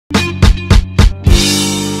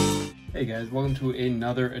Hey guys, welcome to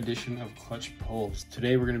another edition of Clutch Pulls.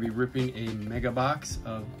 Today we're going to be ripping a mega box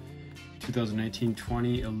of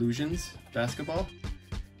 2019-20 Illusions Basketball.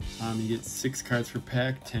 You get 6 cards per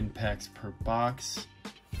pack, 10 packs per box.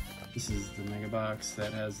 This is the mega box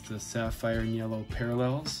that has the sapphire and yellow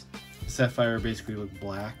parallels. The sapphire basically look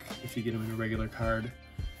black if you get them in a regular card.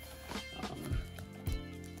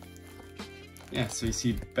 Yeah, so you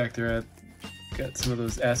see back there I've got some of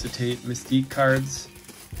those acetate Mystique cards.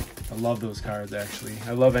 I love those cards actually.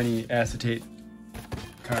 I love any acetate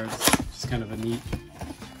cards. Just kind of a neat,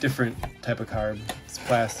 different type of card. It's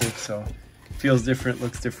plastic, so it feels different,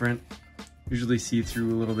 looks different. Usually see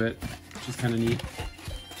through a little bit, which is kind of neat.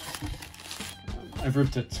 I've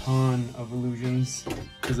ripped a ton of Illusions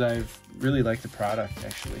because I've really liked the product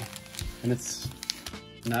actually. And it's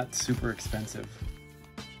not super expensive.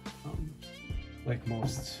 Like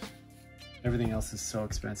most. Everything else is so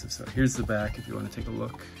expensive. So here's the back if you want to take a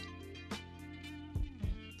look.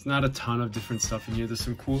 It's not a ton of different stuff in here. There's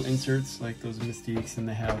some cool inserts like those Mystiques, and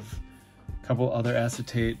they have a couple other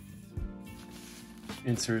acetate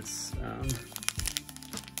inserts,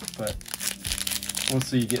 but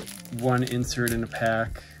mostly you get one insert in a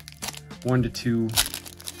pack, 1 to 2,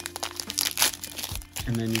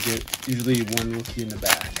 and then you get usually one rookie in the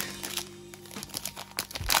back.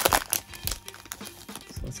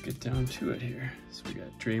 So let's get down to it here. So we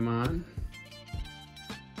got Draymond,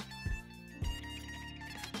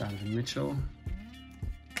 Donovan Mitchell,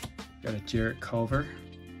 got a Jarrett Culver.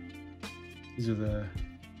 These are the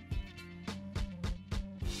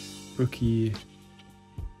rookie,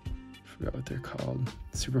 I forgot what they're called.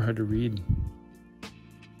 Super hard to read.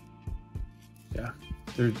 Yeah,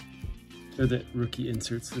 they're the rookie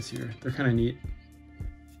inserts this year. They're kind of neat.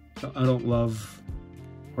 I don't love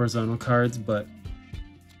horizontal cards, but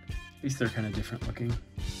at least they're kind of different looking.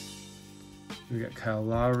 We got Kyle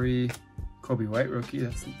Lowry, Kobe White rookie,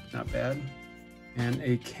 that's not bad, and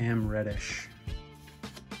a Cam Reddish.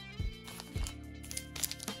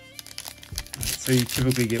 So you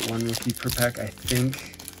typically get 1 rookie per pack, I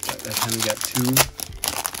think. But that time we got 2.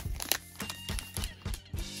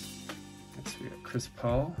 Next we got Chris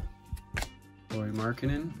Paul, Lauri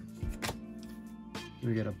Markkanen.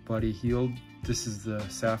 We got a Buddy Hield. This is the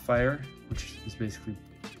sapphire, which is basically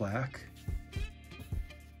black.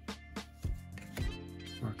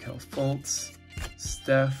 Markelle Fultz,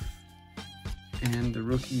 Steph, and the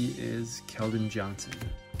rookie is Keldon Johnson.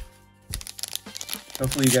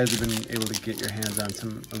 Hopefully you guys have been able to get your hands on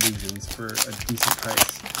some Illusions for a decent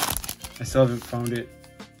price. I still haven't found it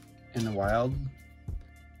in the wild,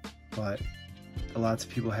 but lots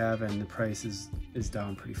of people have, and the price is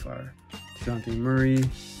down pretty far. DeJounte Murray,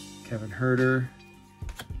 Kevin Huerter,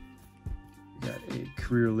 we got a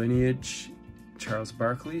career lineage, Charles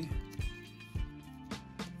Barkley,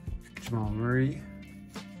 Jamal Murray,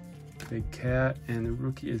 Big Cat, and the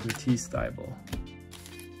rookie is Matisse Thybulle.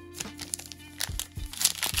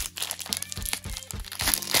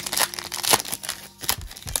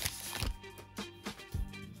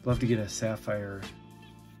 Love to get a sapphire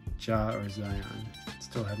Ja or Zion.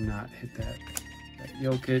 Still have not hit that. Got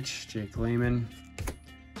Jokic, Jake Layman.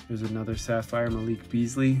 There's another sapphire, Malik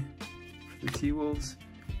Beasley for the T-Wolves.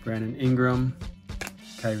 Brandon Ingram,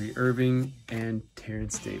 Kyrie Irving, and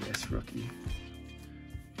Terrence Davis, rookie.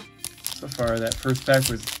 So far, that first pack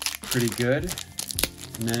was pretty good,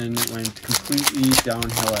 and then it went completely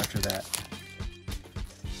downhill after that.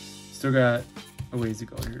 Still got a ways to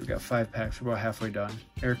go here. We've got 5 packs, we're about halfway done.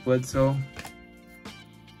 Eric Bledsoe,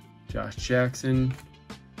 Josh Jackson.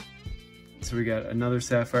 So we got another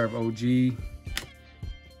sapphire of OG,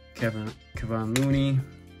 Kevon Looney,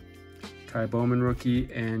 Kai Bowman rookie,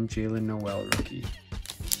 and Jalen Noel rookie.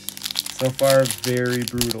 So far, very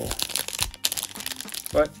brutal.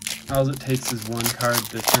 But all it takes is 1 card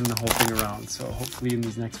to turn the whole thing around. So hopefully in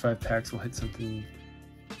these next 5 packs we'll hit something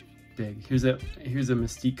big. Here's a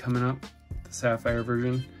Mystique coming up, the sapphire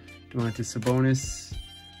version. Domantas Sabonis.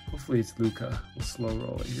 Hopefully it's Luka. We'll slow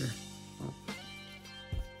roll it here. Oh,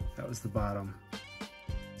 that was the bottom.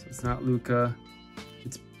 So it's not Luka,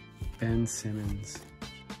 it's Ben Simmons.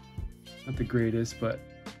 Not the greatest, but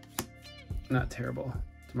not terrible.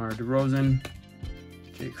 DeMar DeRozan,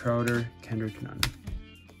 Jay Crowder, Kendrick Nunn.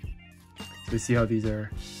 So we see how these are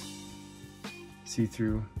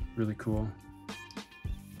see-through, really cool.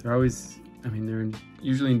 They're always, I mean, they're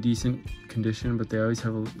usually in decent condition, but they always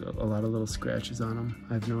have a lot of little scratches on them,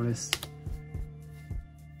 I've noticed.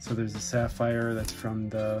 So there's a sapphire that's from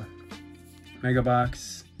the mega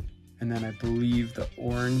box, and then I believe the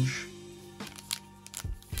orange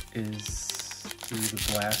is through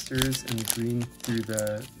the blasters and the green through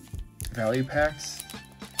the value packs.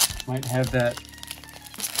 Might have that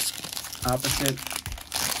opposite.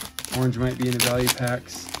 Orange might be in the value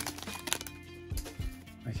packs.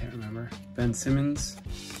 I can't remember. Ben Simmons.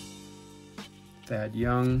 Thad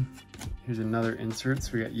Young. Here's another insert.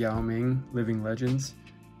 So we got Yao Ming, Living Legends.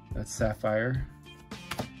 That's Sapphire.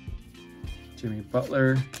 Jimmy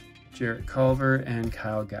Butler, Jarrett Culver, and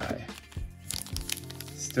Kyle Guy.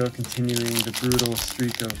 Still continuing the brutal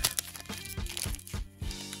streak of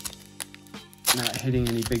not hitting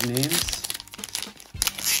any big names.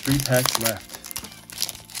 3 packs left.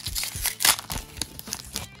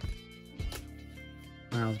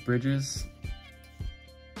 Miles Bridges,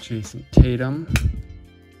 Jason Tatum.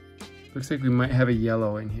 Looks like we might have a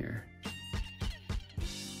yellow in here.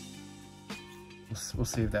 We'll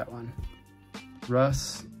save that one.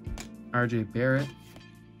 Russ, RJ Barrett,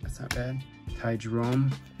 that's not bad. Ty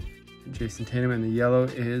Jerome, and Jason Tatum, and the yellow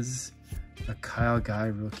is a Kyle Guy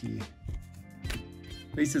rookie.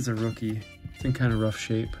 At least it's a rookie. It's in kind of rough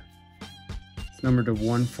shape. It's numbered to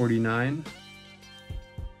 149.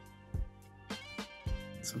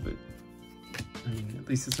 So that, I mean, at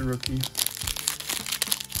least it's a rookie.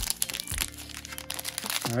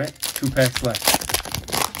 All right, 2 packs left.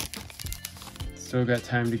 Still got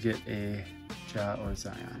time to get a Ja or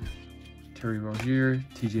Zion. Terry Rozier,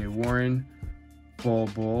 TJ Warren, Bol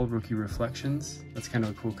Rookie Reflections. That's kind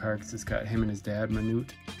of a cool card because it's got him and his dad,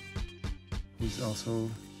 Manute, who's also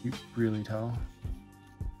really tall.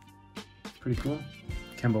 Pretty cool.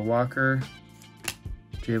 Kemba Walker,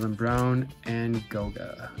 Jaylen Brown, and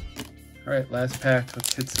Goga. All right, last pack.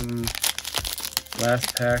 Let's hit some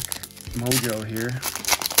last pack mojo here.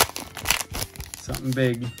 Something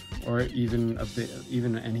big, or even a bit,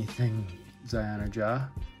 even anything. Zion or Ja.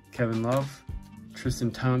 Kevin Love,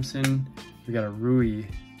 Tristan Thompson. We got a Rui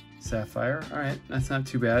Sapphire. All right, that's not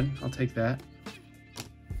too bad. I'll take that.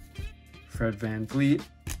 Fred VanVleet,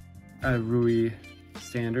 a Rui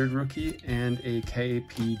Standard rookie, and a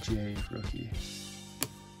KPJ rookie.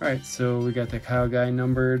 All right, so we got the Kyle Guy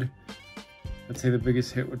numbered. I'd say the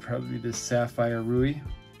biggest hit would probably be this Sapphire Rui.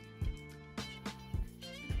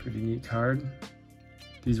 Pretty neat card.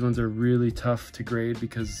 These ones are really tough to grade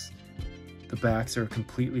because the backs are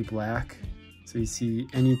completely black. So you see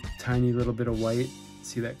any tiny little bit of white,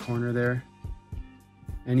 see that corner there?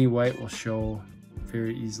 Any white will show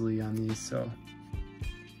very easily on these, so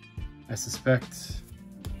I suspect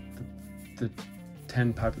the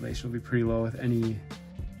 10 population will be pretty low with any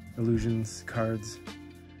Illusions cards.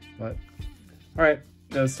 But all right,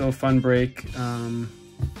 that was still a fun break.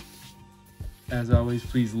 As always,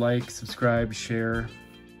 please like, subscribe, share,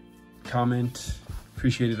 comment.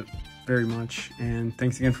 Appreciate it very much, and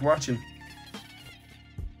thanks again for watching.